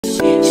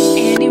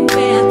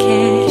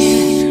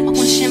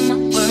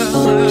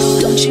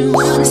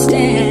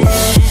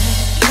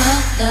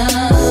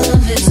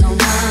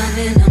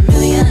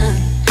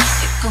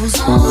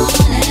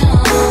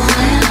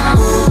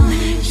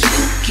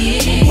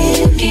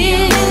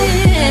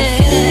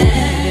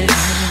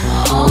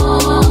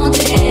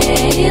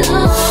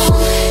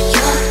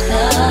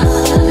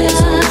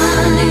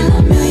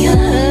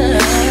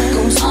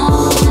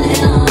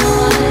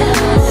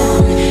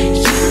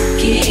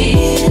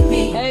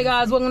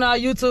on our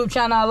YouTube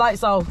channel, our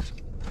lights off.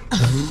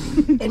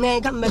 And they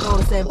ain't coming back on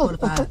at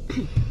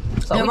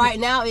 7:45. So and right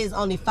now it's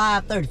only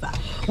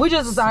 5:35. We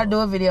just decided to do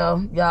a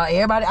video. Y'all,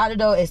 everybody out the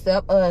door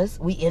except us.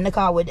 We in the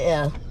car with the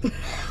L.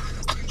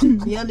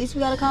 Yeah, at least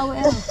we got a car with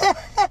L.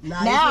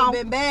 Now it's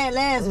been bad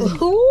last week.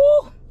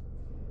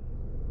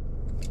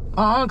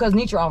 Cause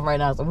Nitra off right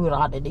now, so we would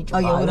have had Nitra. Oh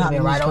yeah, we would have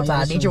been right on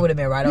time. Nitra would have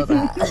been right on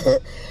time.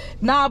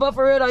 Nah, but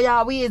for real though,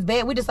 y'all, we is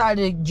bad. We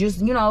decided to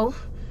just, you know,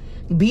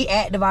 be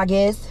active, I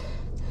guess.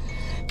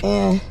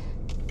 And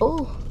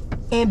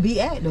and be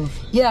active.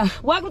 Yeah.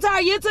 Welcome to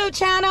our YouTube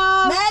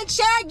channel. Make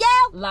sure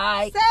you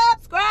like,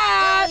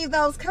 subscribe, leave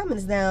those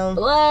comments down.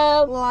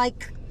 Love,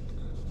 like,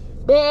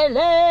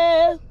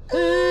 below.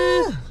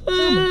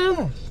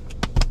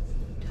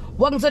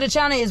 Welcome to the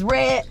channel. Is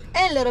Red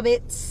and Little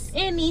Bits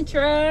and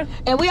Nitra,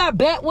 and we are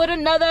back with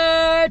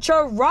another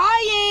trying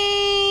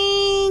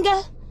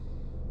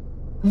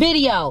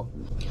video.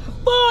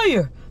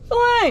 Fire,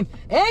 flame,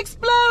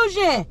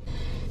 explosion.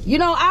 You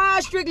know,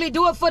 I strictly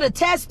do it for the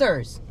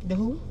testers. The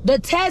who? The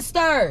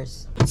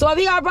testers. So if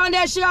he got a problem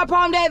with that shit, I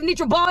problem that. If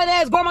Nitra bald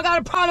ass grandma got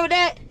a problem with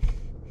that.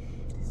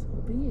 So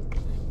big.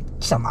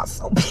 Something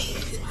so big.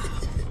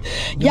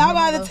 Y'all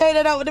gotta take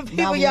it up with the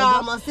people,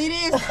 y'all. Mama see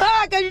this?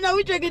 Cause you know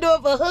we strictly do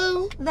it for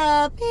who?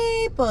 The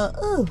people.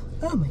 Ooh,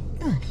 oh my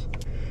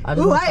gosh.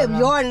 Ooh, I am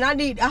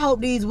yawning. I hope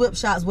these whip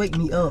shots wake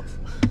me up.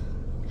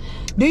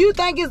 Do you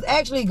think it's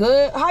actually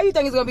good? How you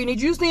think it's gonna be?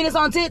 Did you seen this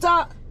on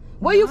TikTok?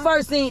 Where you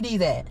first seen these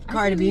at?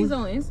 Cardi B. These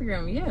on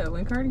Instagram, yeah,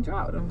 when Cardi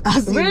dropped them.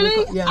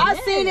 Really? Yeah. I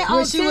seen it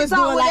on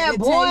TikTok with that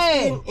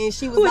boy. And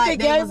she was like,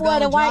 the gay boy,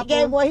 the white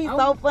gay boy, he's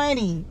so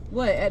funny.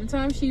 What, at the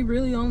time she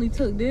really only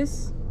took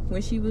this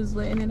when she was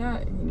letting it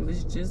out and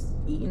was just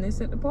eating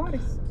this at the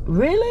parties.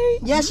 Really?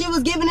 Yeah, she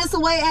was giving this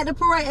away at the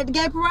parade, at the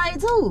gay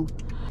parade too.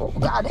 Oh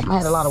God, I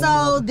had a lot of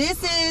So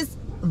this is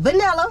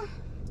vanilla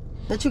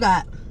that you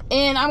got.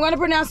 And I'm gonna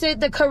pronounce it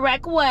the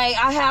correct way.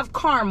 I have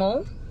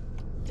caramel.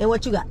 And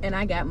what you got? And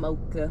I got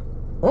mocha.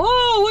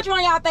 Oh, which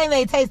one y'all think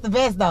they taste the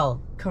best though?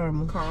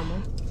 Caramel.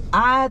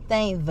 I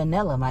think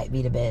vanilla might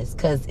be the best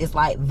because it's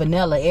like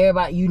vanilla.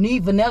 Everybody, you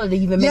need vanilla to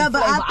even make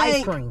flavor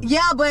ice cream.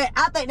 Yeah, but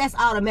I think that's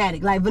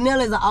automatic. Like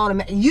vanilla is an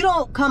automatic. You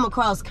don't come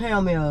across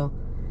caramel.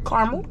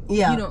 Caramel?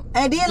 Yeah. You don't,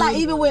 and then like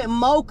even with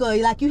mocha,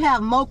 like you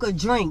have mocha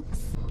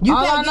drinks. You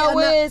all I know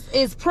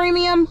is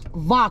premium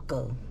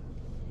vodka.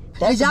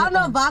 Did y'all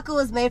know vodka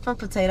was made from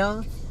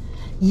potatoes?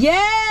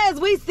 Yes,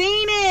 we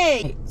seen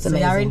it. It's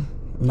amazing. Already?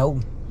 No.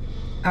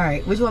 All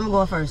right, which one I'm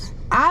going first?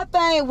 I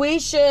think we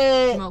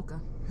should. Mocha.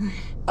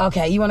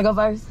 Okay, you want to go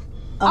first?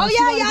 Oh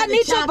yeah, y'all.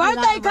 Nitra's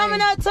birthday coming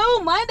up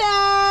too,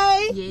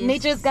 Monday. Yes.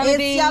 Nitra's gonna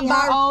be your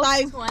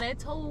birthday.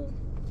 22.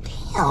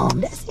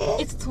 Damn, that's it.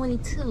 It's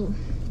 22.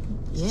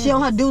 Yes. She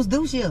on her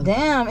deuce shit.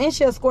 Damn, and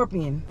she a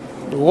Scorpion.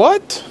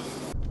 What?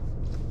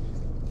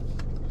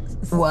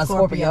 Well,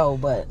 Scorpio,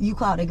 but you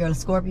call that girl a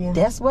Scorpion.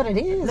 That's what it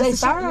is. Let's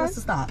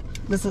stop.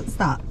 Listen,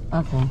 stop.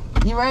 Okay.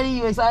 You ready?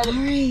 You excited?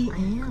 All right. I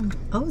am.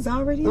 Oh, it's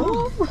already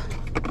on.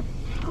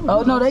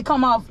 Oh no, they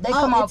come off. They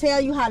come off. They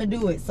tell you how to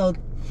do it. So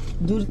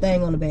do the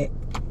thing on the back.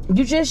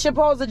 You just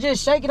supposed to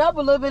just shake it up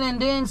a little bit and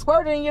then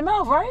squirt it in your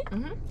mouth, right?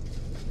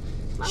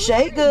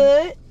 Shake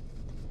good.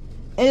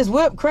 It's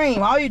whipped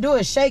cream. All you do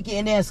is shake it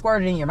and then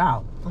squirt it in your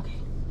mouth. Okay.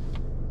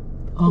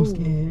 I'm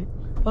scared.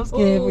 I'm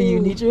scared for you,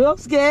 Nitra. I'm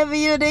scared for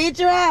you,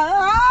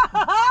 Nitra.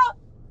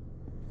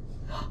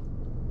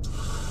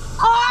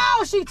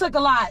 Oh, she took a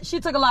lot.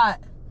 She took a lot.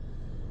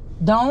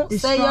 Don't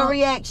say your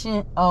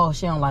reaction. Oh,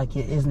 she don't like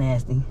it. It's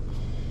nasty.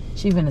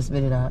 She finna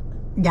spit it out.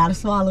 Gotta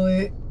swallow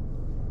it.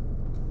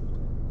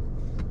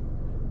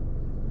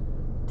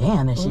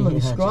 Damn, that shit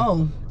hit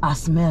strong. I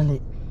smell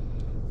it.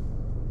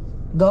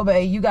 Go,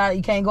 babe. You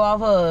can't go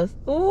off hers.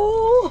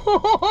 Ooh.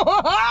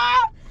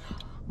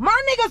 My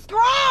nigga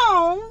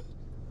strong.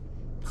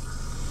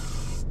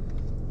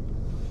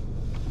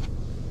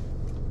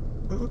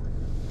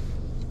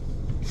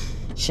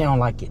 She don't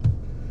like it.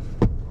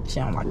 She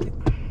don't like it.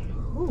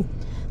 Ooh.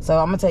 So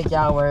I'm gonna take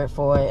y'all word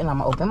for it and I'm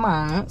gonna open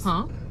mine.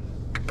 Huh?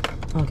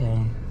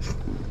 Okay.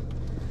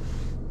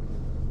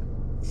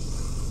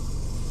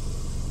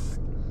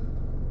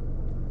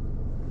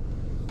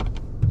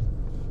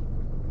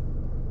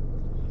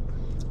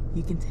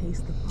 You can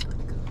taste the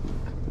vodka.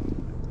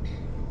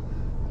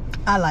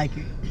 I like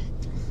it.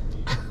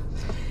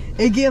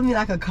 It gives me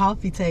like a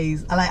coffee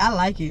taste. I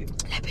like it.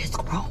 That bitch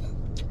grown.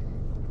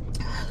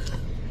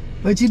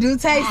 But you do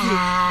taste it.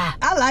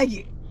 I like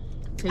it.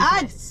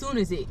 As soon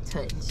as it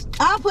touched.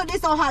 I'll put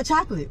this on hot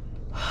chocolate.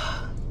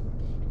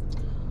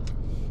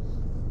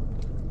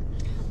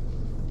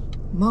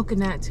 Mocha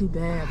not too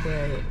bad,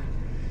 but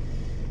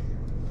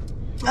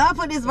I'll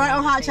put this right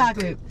on hot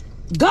chocolate.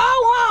 Go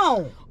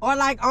home! Or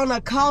like on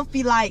a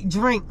coffee like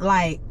drink,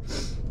 like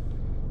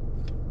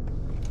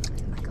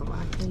a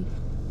latte.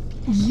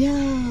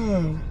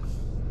 Yeah.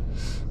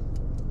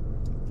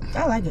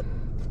 I like it.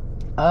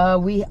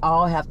 We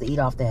all have to eat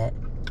off that.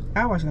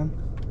 I watch them.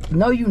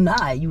 No, you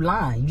not. You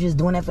lying. You just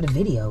doing that for the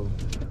video.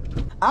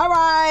 All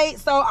right,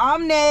 so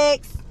I'm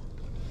next.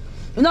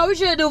 No, we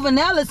should do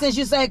vanilla since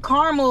you say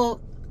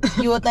caramel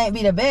you would think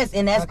be the best,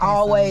 and that's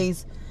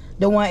always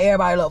the one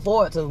everybody look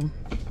forward to.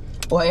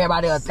 Or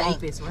everybody will think.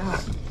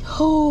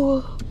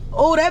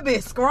 Oh, that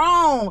bitch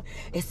strong.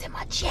 It's in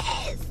my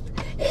chest.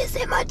 It's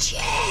in my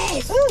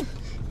chest.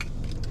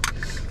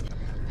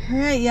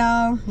 Alright,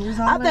 y'all.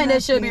 I think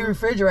that should be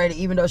refrigerated,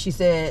 even though she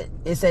said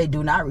it say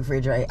do not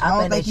refrigerate. I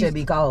think that should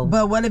be cold.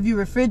 But what if you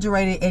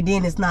refrigerate it and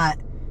then it's not?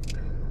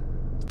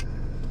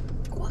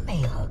 What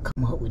made her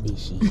come up with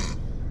this shit?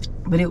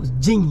 But it was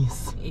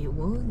genius. It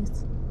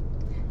was.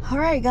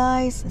 Alright,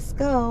 guys, let's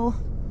go.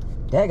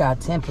 That got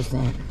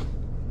 10%.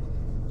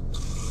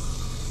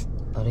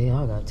 Oh, they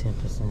all got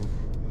 10%.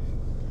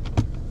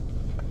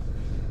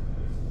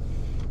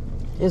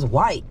 It's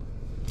white.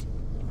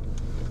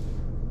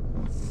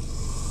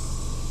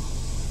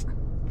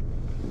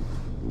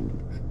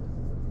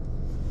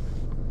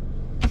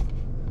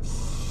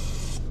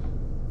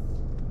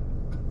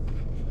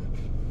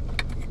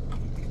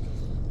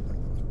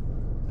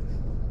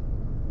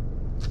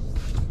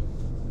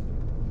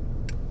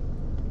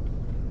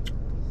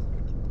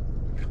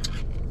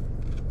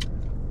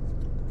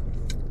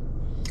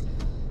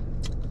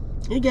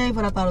 It gave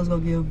what I thought it was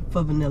gonna give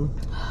for vanilla.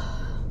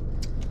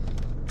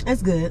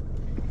 That's good.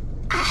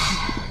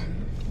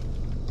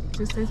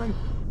 Just tastes like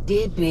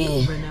Dip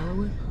it. vanilla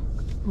with.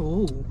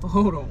 Oh,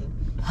 hold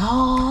on.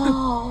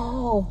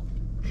 Oh.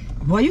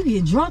 Boy, you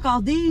get drunk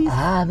off these.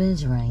 I've been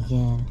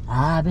drinking.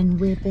 I've been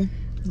whipping.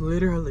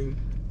 Literally.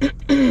 Oh,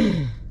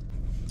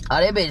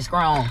 that bitch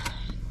strong.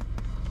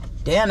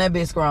 Damn, that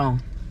bitch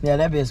strong. Yeah,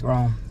 that bitch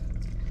strong.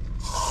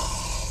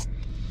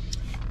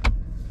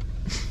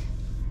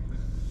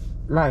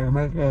 Like,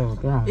 make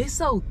that. It's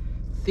so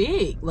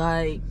thick.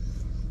 Like,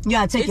 You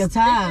gotta take your it's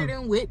time. thicker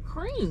than whipped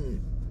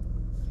cream.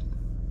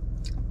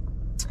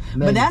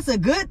 But that's a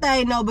good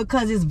thing though,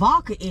 because it's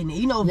vodka in it.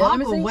 You know, Yeah, let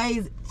me vodka see.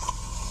 weighs.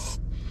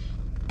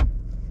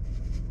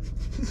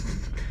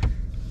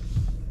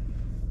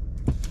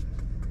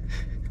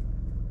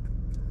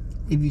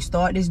 If you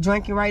start this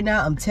drinking right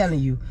now, I'm telling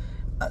you,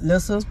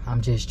 listen.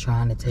 I'm just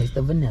trying to taste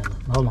the vanilla.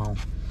 Hold on.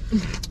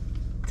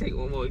 Take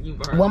one more.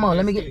 One more.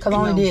 Let me get, because I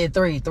only did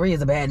 3. 3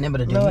 is a bad number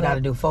to do. No, You got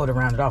to do 4 to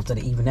round it off to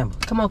the even number.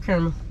 Come on,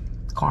 caramel.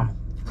 Caramel.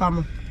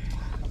 Caramel.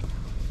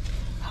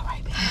 All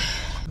right, baby.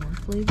 More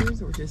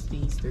flavors or just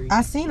these 3?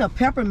 I seen a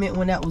peppermint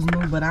one that was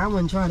new, but I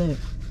wouldn't try that.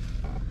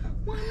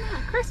 Why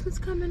not? Christmas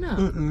coming up.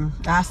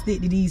 I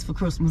stick to these for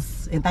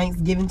Christmas and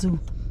Thanksgiving too.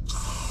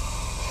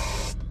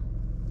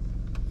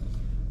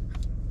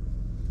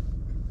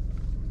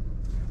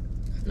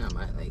 I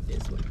might like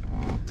this one.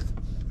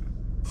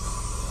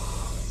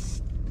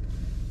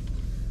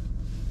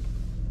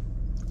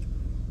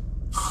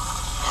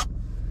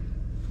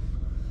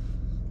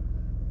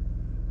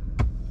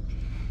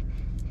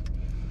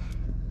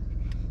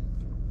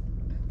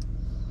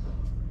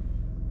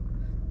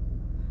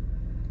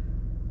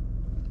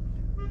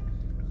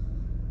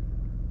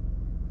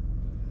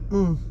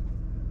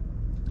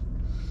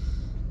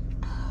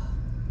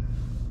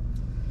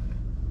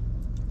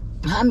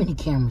 How many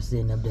cameras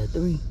sitting up there?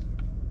 3?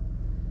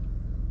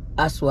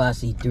 I swear I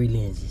see 3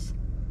 lenses.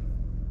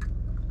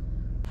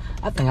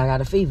 I think I got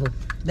a fever.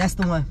 That's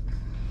the one.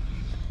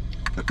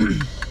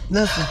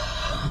 Listen.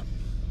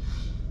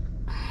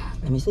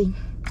 Let me see.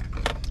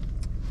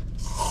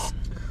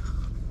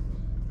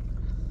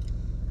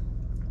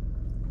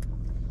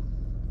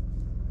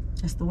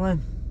 That's the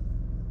one.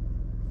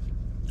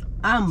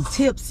 I'm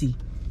tipsy.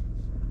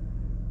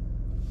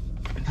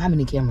 How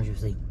many cameras you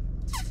see?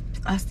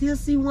 I still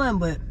see one,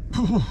 but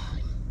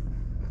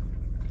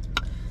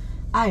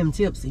I am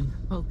tipsy.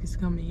 Focus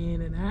coming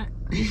in and out.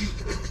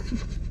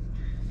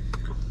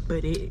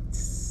 But it's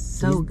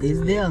so good.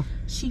 It's there.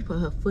 She put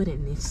her foot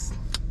in this.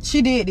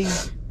 She did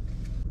these.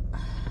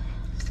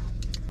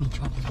 Let me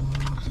try this one.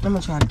 I'm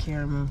gonna try the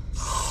caramel.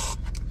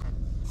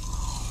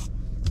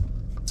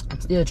 I'm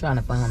still trying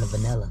to find the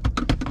vanilla.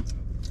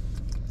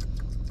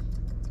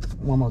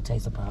 One more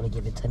taste will probably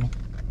give it to me.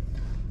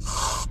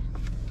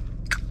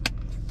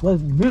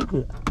 What's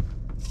liquid?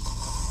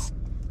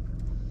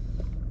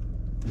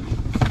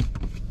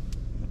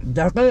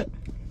 That's it.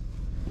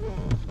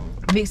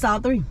 Mix all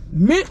 3.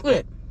 Mix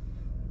it.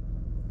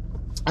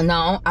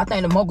 No, I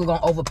think the mocha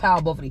gonna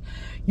overpower both of these.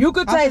 You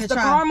could taste the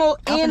caramel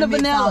and the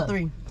vanilla. All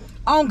 3.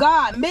 Oh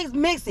God,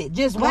 mix it.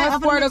 Just one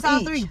squirt of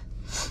each.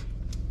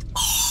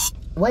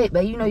 Wait,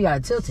 babe, you know you gotta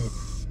tilt it.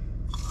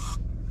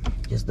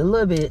 Just a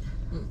little bit.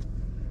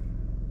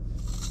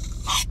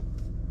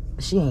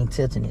 She ain't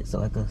tilting it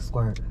so I could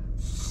squirt.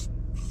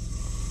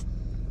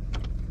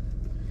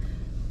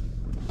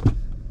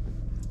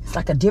 It's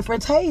like a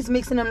different taste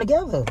mixing them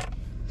together.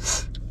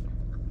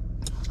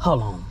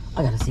 Hold on.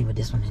 I gotta see what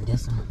this one and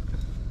this one.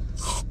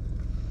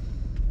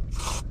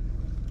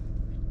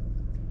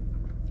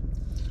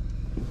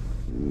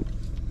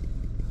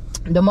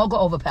 The mocha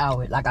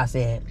overpowered, like I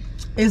said.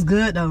 It's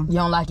good though. You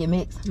don't like it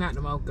mixed? Not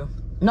the mocha.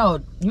 No,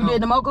 you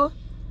did the mocha?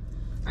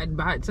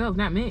 By itself,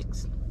 not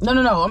mixed. No.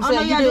 I'm saying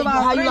no, you yeah, did do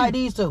all how you 3. like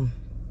these two.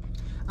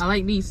 I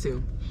like these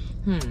 2.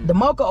 The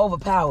mocha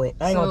overpowered.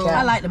 I ain't gonna try.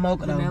 I like the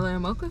mocha though. Vanilla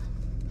and mocha?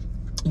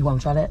 You want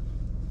to try that?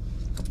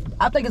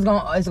 I think it's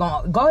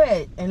gonna go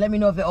ahead and let me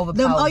know if it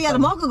overpowers. Oh yeah, the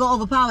mocha gonna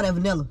overpower that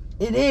vanilla.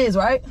 It is,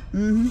 right?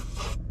 Mm-hmm.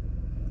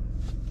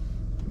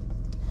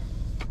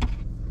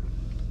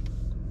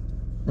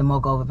 The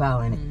mocha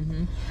overpowering it.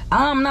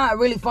 I'm not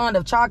really fond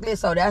of chocolate,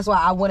 so that's why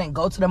I wouldn't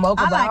go to the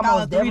mocha. I but like I all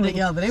most three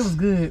together. They was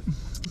good.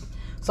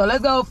 So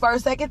let's go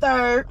first, second,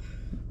 third.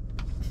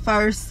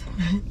 First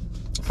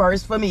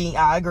for me,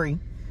 I agree.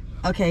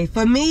 Okay,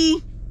 for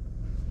me,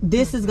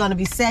 this is gonna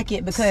be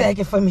second because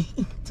Second for me.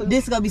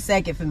 this is gonna be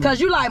second for me.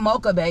 Cause you like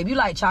mocha, babe. You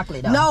like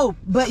chocolate, though. No,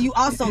 but you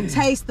also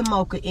taste the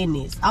mocha in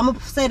this. I'm gonna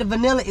say the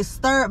vanilla is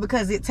third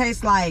because it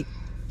tastes like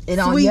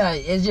sweet. Yeah,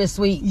 it's just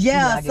sweet.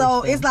 Yeah,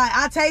 so it's like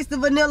I taste the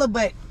vanilla,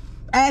 but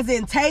as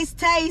in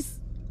taste,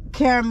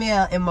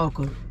 caramel and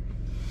mocha.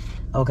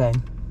 Okay.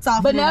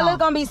 Vanilla's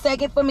gonna be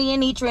second for me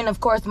and Nitra, and of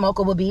course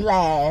mocha will be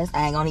last.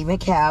 I ain't gonna even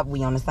cap.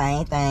 We on the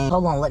same thing.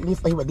 Hold on, let me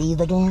see what these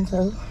again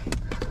too.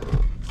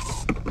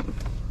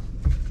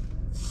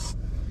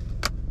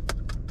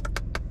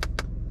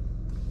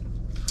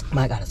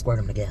 I gotta squirt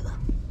them together.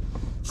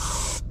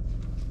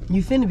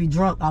 You finna be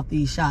drunk off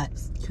these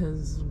shots.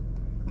 Because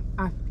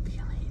I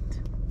feel it.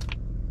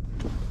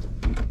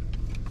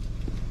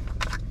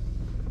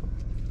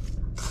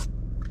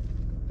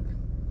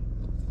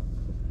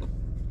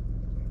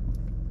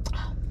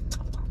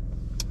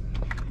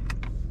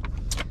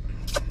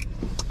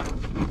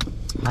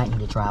 Might need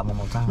to try it one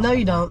more time. No,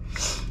 you don't.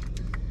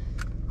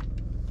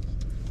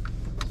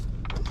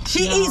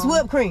 She eats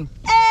whipped cream.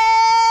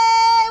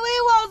 Hey,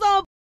 we want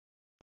some.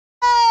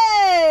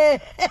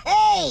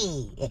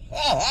 Hey,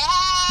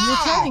 You're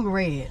turning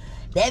red.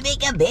 that make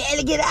can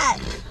barely get out.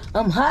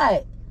 I'm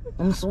hot.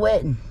 I'm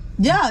sweating.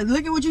 Yeah,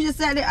 look at what you just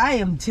said there. I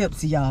am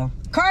tipsy, y'all.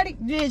 Cardi,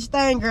 you did your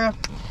thing, girl.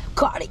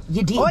 Cardi,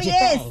 you did your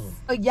thing.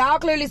 Y'all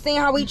clearly seen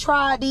how we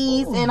tried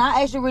these, and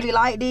I actually really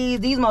like these.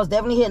 These most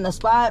definitely hitting the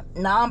spot.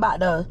 Now I'm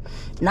about to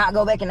not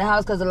go back in the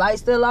house because the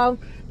light's still off.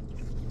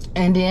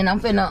 And then I'm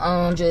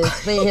finna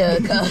just sit here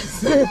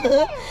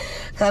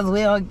cause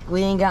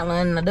we ain't got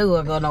nothing to do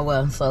or go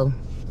nowhere. So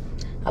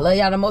I love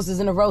y'all the most is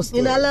in the roast.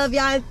 And I love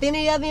y'all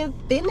infinity of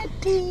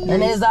infinity.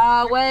 And as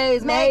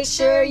always, make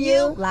sure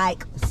you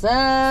like,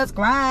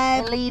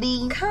 subscribe,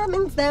 lady.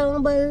 comment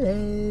down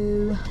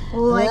below.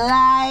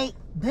 Like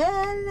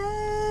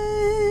below.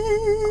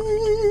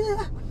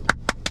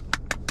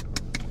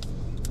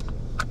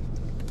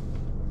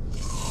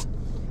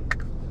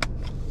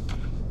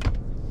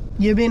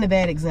 You're being a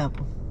bad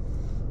example.